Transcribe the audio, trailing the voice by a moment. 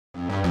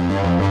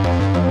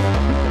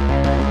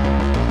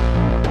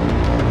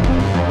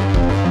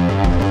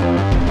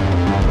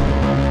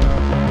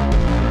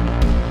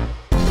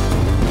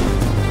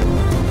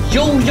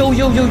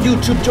Yo,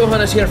 YouTube,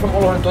 Johannes here from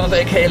HARDCODE,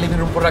 aka Living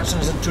Room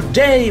Productions, and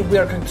today we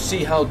are going to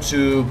see how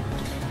to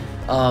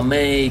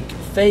make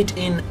fade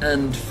in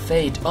and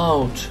fade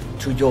out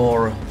to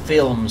your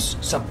film's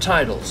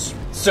subtitles.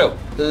 So,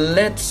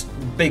 let's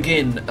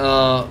begin.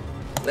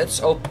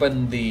 Let's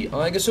open the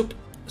Aegisub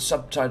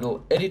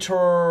Subtitle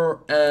Editor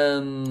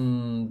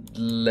and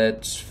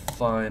let's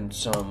find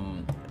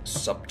some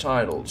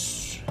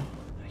subtitles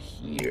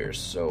here.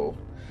 So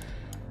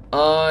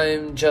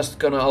I'm just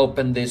gonna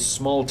open this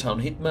Small Town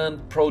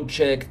Hitman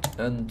project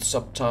and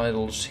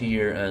subtitles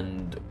here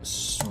and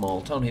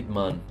Small Town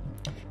Hitman.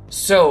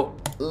 So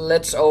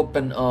let's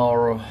open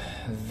our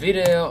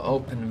video,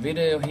 open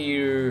video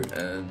here,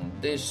 and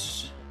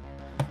this,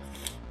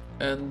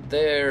 and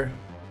they're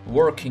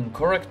working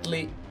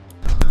correctly.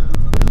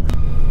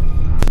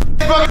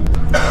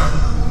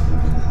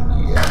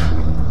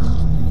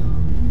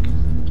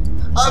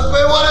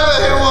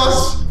 Whatever it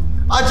was,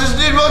 I just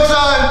need more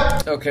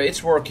time. Okay,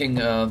 it's working.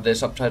 The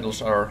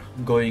subtitles are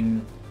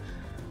going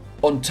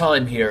on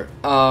time here.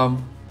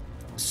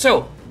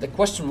 So the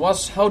question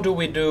was, how do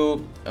we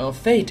do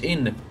fade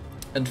in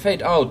and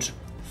fade out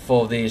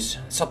for these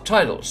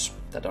subtitles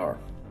that are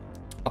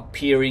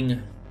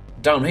appearing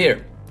down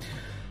here?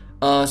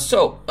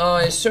 So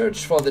I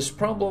searched for this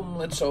problem.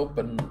 Let's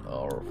open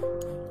our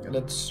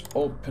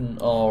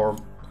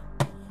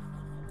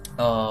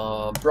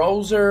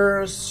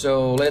browser.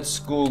 So let's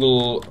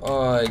Google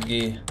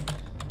Aegisub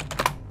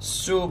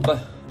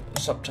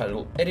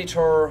Subtitle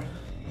Editor.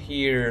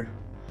 Here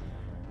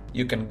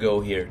you can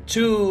go here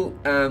too,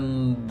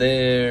 and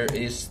there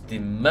is the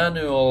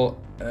manual,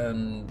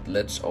 and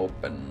let's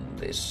open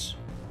this.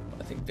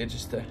 I think this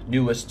is the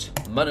newest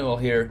manual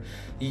here,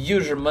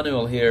 user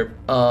manual here,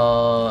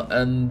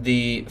 and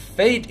the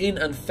fade in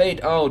and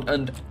fade out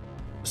and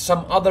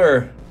some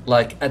other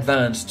like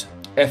advanced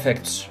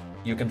effects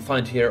you can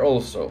find here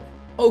also.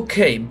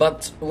 Okay,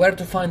 but where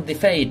to find the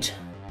fade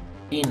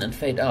in and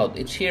fade out?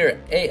 It's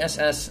here,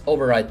 ASS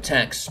override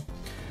tags.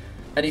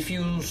 And if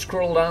you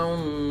scroll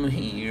down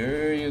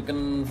here, you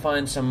can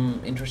find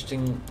some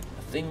interesting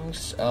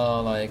things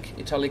like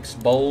italics,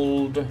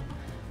 bold,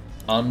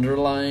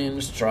 underline,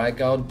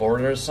 strikeout,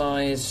 border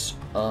size,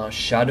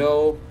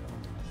 shadow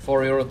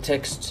for your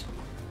text,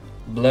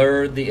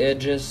 blur the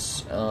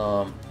edges,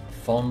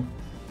 font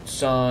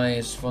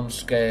size, font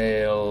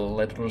scale,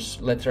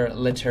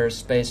 letter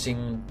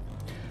spacing,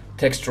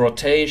 text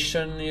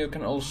rotation you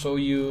can also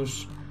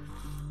use,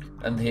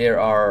 and here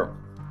are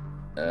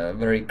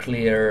very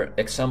clear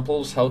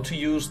examples how to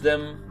use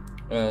them.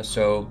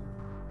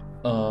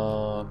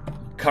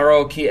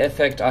 Karaoke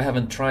effect, I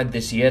haven't tried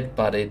this yet,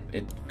 but it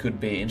could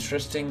be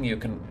interesting. You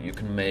can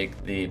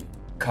make the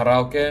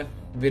karaoke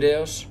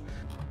videos.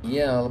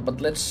 Yeah,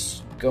 but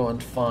let's go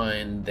and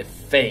find the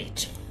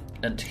fade.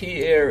 And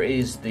here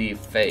is the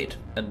fade,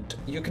 and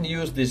you can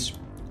use this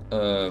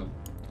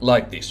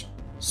like this.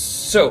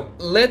 So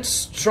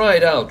let's try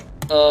it out.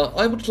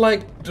 I would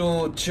like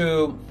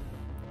to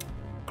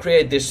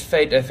create this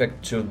fade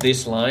effect to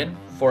this line,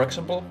 for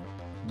example.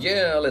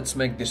 Yeah, let's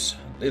make this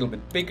a little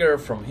bit bigger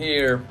from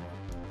here.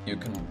 You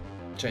can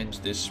change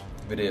this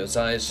video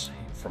size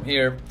from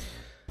here.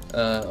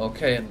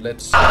 Okay, and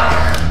let's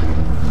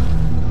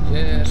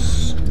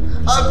yes.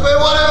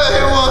 Whatever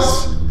it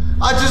was,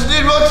 I just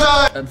need more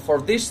time. And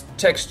for this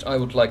text, I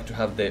would like to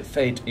have the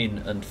fade in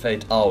and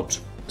fade out.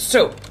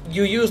 So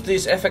you use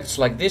these effects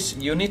like this.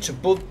 You need to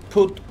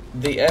put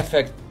the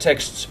effect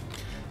text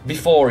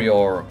before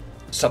your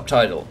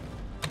subtitle,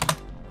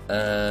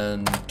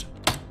 and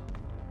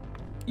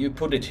you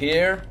put it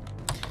here.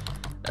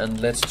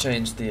 And let's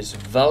change these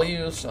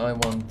values. I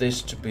want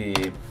this to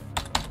be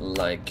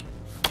like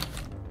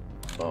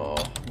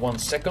 1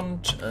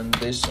 second, and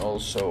this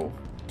also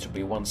to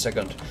be 1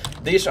 second.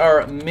 These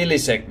are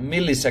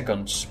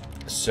milliseconds,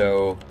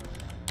 so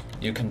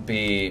you can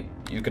be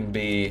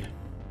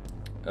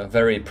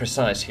very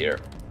precise here.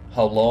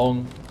 How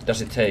long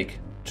does it take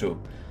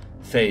to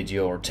fade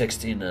your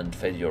text in and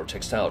fade your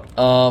text out?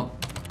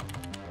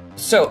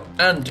 So,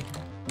 and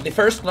the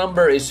first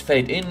number is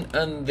fade in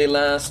and the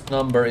last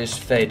number is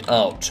fade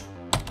out.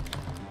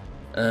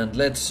 And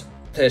let's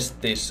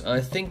test this.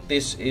 I think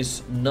this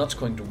is not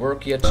going to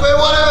work yet.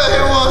 Whatever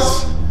it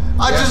was,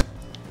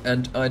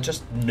 I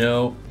just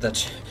know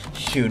that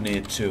you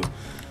need to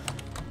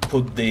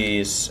put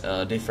these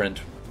different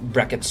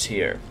brackets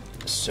here.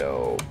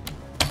 So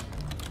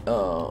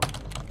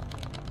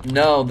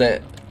now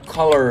the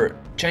color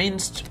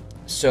changed,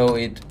 so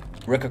it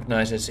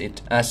recognizes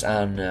it as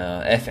an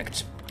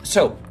effect.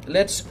 So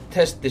let's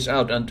test this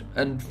out,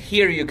 and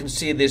here you can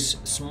see this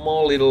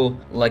small little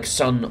like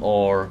sun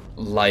or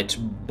light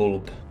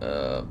bulb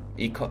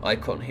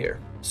icon here.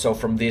 So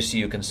from this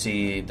you can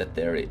see that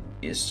there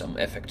is some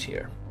effect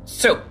here.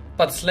 So,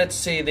 but let's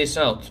see this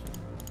out.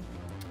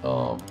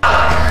 Whatever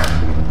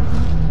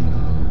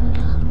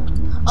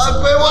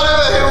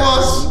it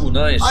was,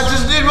 nice. I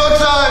just need more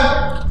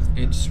time.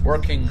 It's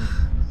working.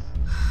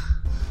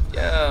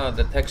 Yeah,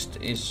 the text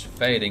is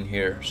fading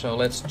here. So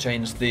let's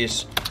change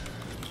these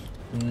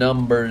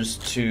numbers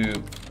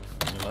to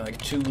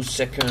like 2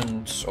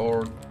 seconds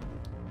or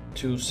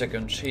 2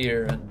 seconds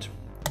here and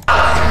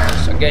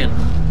this again.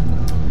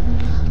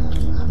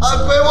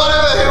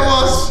 Whatever it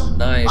was.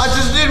 Nice. I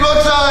just need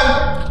more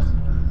time.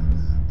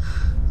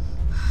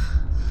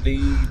 The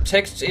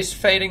text is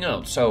fading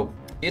out, so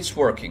it's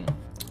working.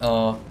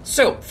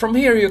 So from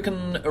here you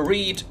can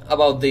read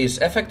about these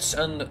effects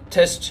and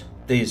test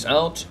these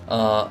out.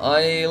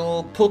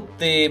 I'll put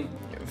the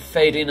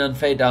fade in and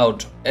fade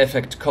out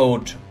effect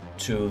code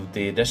to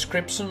the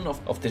description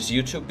of this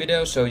YouTube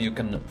video, so you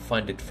can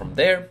find it from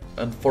there.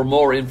 And for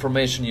more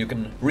information you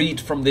can read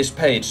from this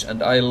page,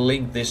 and I'll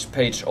link this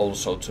page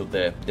also to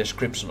the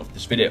description of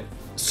this video.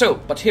 So,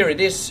 but here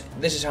it is.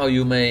 This is how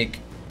you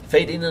make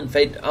fade in and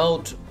fade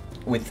out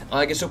with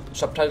Aegisub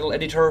Subtitle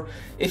Editor.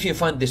 If you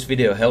find this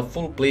video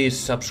helpful, please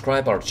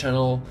subscribe our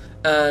channel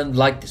and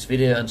like this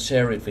video and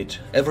share it with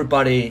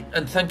everybody.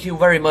 And thank you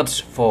very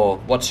much for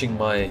watching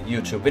my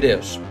YouTube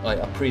videos. I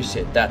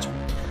appreciate that.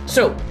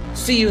 So,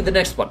 see you in the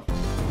next one.